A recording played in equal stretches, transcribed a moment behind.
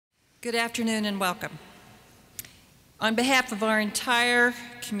Good afternoon and welcome. On behalf of our entire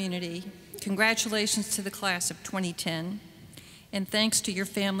community, congratulations to the class of 2010, and thanks to your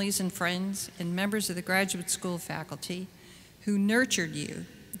families and friends and members of the graduate school faculty who nurtured you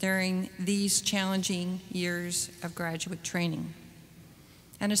during these challenging years of graduate training.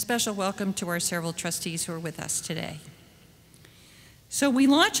 And a special welcome to our several trustees who are with us today. So we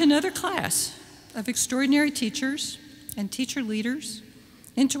launch another class of extraordinary teachers and teacher leaders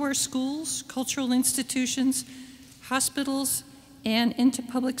into our schools, cultural institutions, hospitals, and into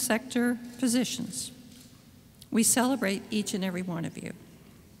public sector positions. We celebrate each and every one of you.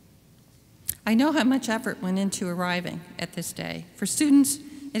 I know how much effort went into arriving at this day. For students,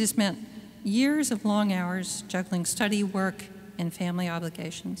 it has meant years of long hours juggling study, work, and family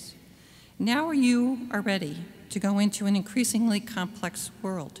obligations. Now you are ready to go into an increasingly complex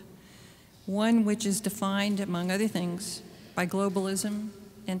world, one which is defined, among other things, by globalism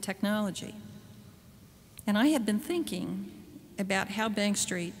and technology. And I have been thinking about how Bank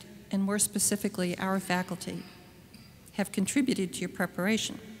Street, and more specifically our faculty, have contributed to your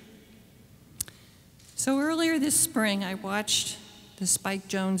preparation. So earlier this spring, I watched the Spike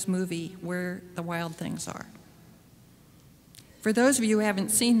Jonze movie, Where the Wild Things Are. For those of you who haven't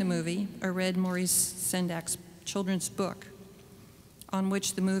seen the movie or read Maurice Sendak's children's book on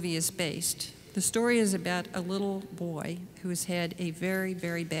which the movie is based, the story is about a little boy who has had a very,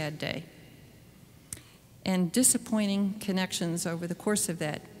 very bad day and disappointing connections over the course of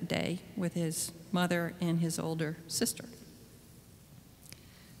that day with his mother and his older sister.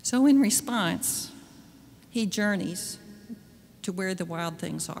 So in response, he journeys to where the wild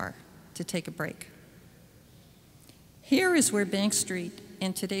things are to take a break. Here is where Bank Street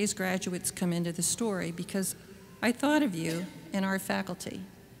and today's graduates come into the story, because I thought of you and our faculty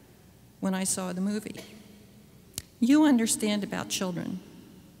when I saw the movie. You understand about children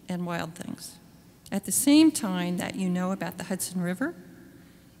and wild things at the same time that you know about the Hudson River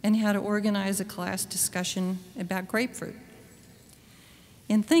and how to organize a class discussion about grapefruit.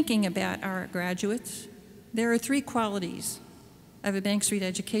 In thinking about our graduates, there are three qualities of a Bank Street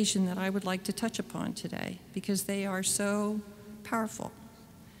education that I would like to touch upon today because they are so powerful.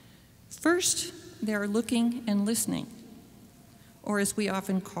 First, they are looking and listening, or as we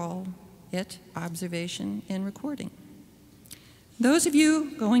often call it, observation and recording. Those of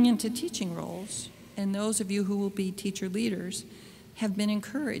you going into teaching roles and those of you who will be teacher leaders have been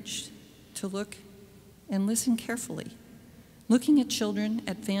encouraged to look and listen carefully. Looking at children,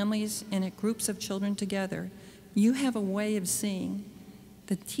 at families, and at groups of children together, you have a way of seeing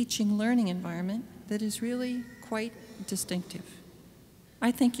the teaching learning environment that is really quite distinctive.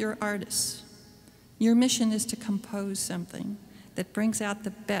 I think you're artists. Your mission is to compose something that brings out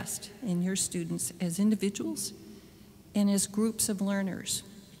the best in your students as individuals and as groups of learners.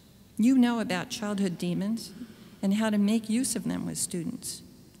 You know about childhood demons and how to make use of them with students.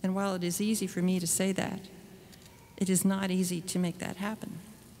 And while it is easy for me to say that, it is not easy to make that happen.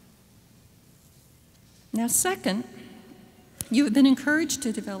 Now, second, you have been encouraged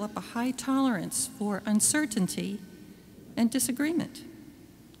to develop a high tolerance for uncertainty and disagreement.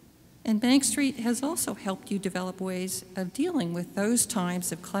 And Bank Street has also helped you develop ways of dealing with those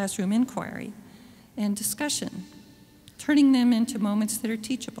times of classroom inquiry and discussion, turning them into moments that are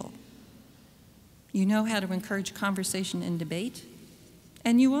teachable. You know how to encourage conversation and debate,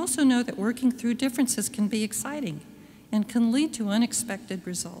 and you also know that working through differences can be exciting and can lead to unexpected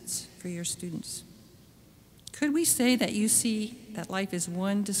results for your students. Could we say that you see that life is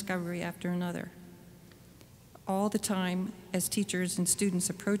one discovery after another? All the time as teachers and students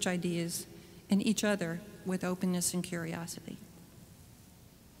approach ideas and each other with openness and curiosity.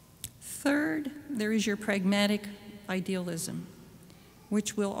 Third, there is your pragmatic idealism,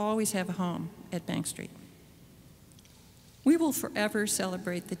 which will always have a home at Bank Street. We will forever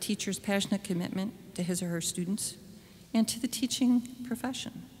celebrate the teacher's passionate commitment to his or her students and to the teaching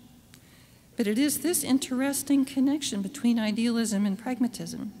profession. But it is this interesting connection between idealism and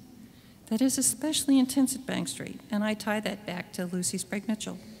pragmatism that is especially intense at Bank Street, and I tie that back to Lucy Sprague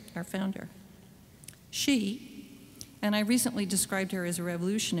Mitchell, our founder. She, and I recently described her as a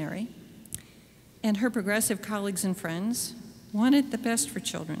revolutionary, and her progressive colleagues and friends wanted the best for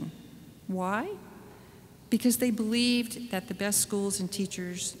children. Why? Because they believed that the best schools and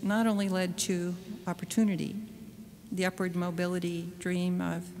teachers not only led to opportunity, the upward mobility dream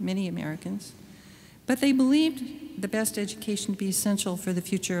of many Americans, but they believed the best education to be essential for the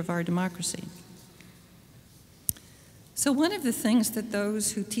future of our democracy. So one of the things that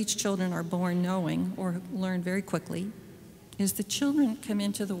those who teach children are born knowing or learn very quickly is that children come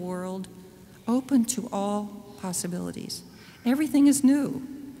into the world open to all possibilities. Everything is new.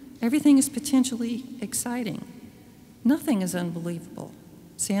 Everything is potentially exciting. Nothing is unbelievable.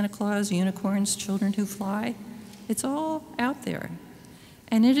 Santa Claus, unicorns, children who fly, it's all out there.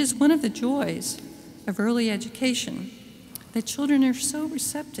 And it is one of the joys of early education that children are so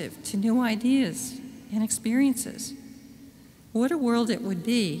receptive to new ideas and experiences. What a world it would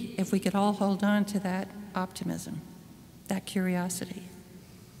be if we could all hold on to that optimism, that curiosity.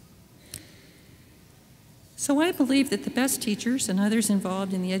 So I believe that the best teachers and others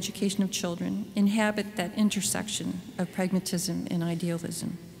involved in the education of children inhabit that intersection of pragmatism and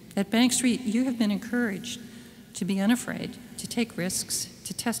idealism. At Bank Street, you have been encouraged to be unafraid, to take risks,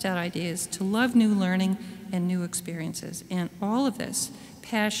 to test out ideas, to love new learning and new experiences. And all of this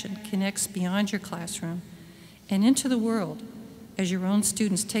passion connects beyond your classroom and into the world as your own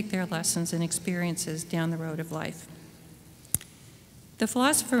students take their lessons and experiences down the road of life. The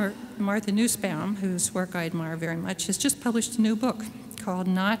philosopher Martha Nussbaum, whose work I admire very much, has just published a new book called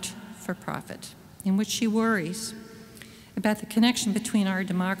Not for Profit, in which she worries about the connection between our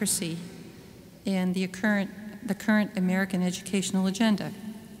democracy and the current American educational agenda.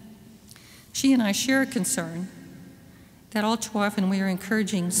 She and I share a concern that all too often we are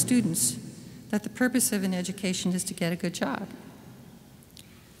encouraging students that the purpose of an education is to get a good job.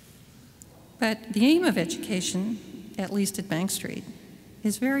 But the aim of education, at least at Bank Street,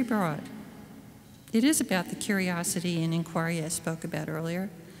 is very broad. It is about the curiosity and inquiry I spoke about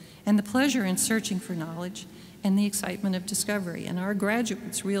earlier, and the pleasure in searching for knowledge and the excitement of discovery. And our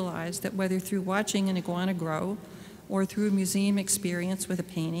graduates realize that whether through watching an iguana grow, or through a museum experience with a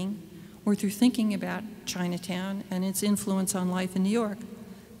painting, or through thinking about Chinatown and its influence on life in New York,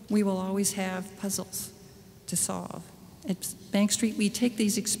 we will always have puzzles to solve. At Bank Street, we take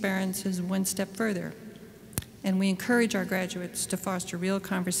these experiences one step further, and we encourage our graduates to foster real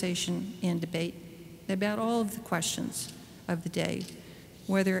conversation and debate about all of the questions of the day,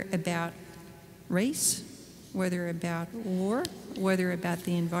 whether about race, whether about war, whether about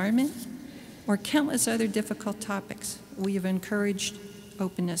the environment, or countless other difficult topics. We have encouraged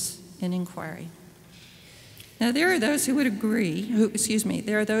openness and inquiry. Now, there are those who would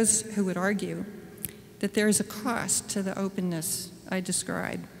there are those who would argue that there is a cost to the openness I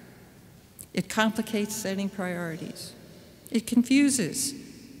described. It complicates setting priorities. It confuses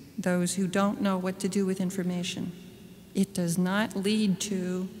those who don't know what to do with information. It does not lead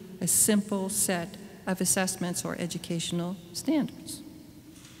to a simple set of assessments or educational standards.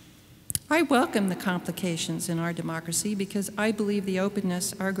 I welcome the complications in our democracy because I believe the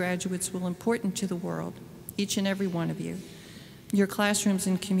openness our graduates will impart into the world, each and every one of you, your classrooms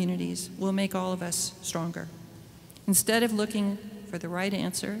and communities, will make all of us stronger. Instead of looking for the right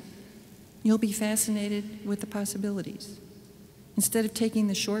answer, you'll be fascinated with the possibilities. Instead of taking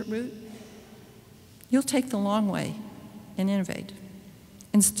the short route, you'll take the long way and innovate.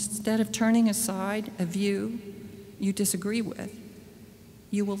 Instead of turning aside a view you disagree with,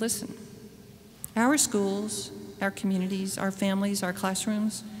 you will listen. Our schools, our communities, our families, our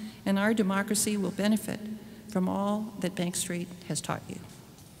classrooms, and our democracy will benefit from all that Bank Street has taught you.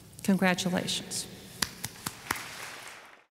 Congratulations.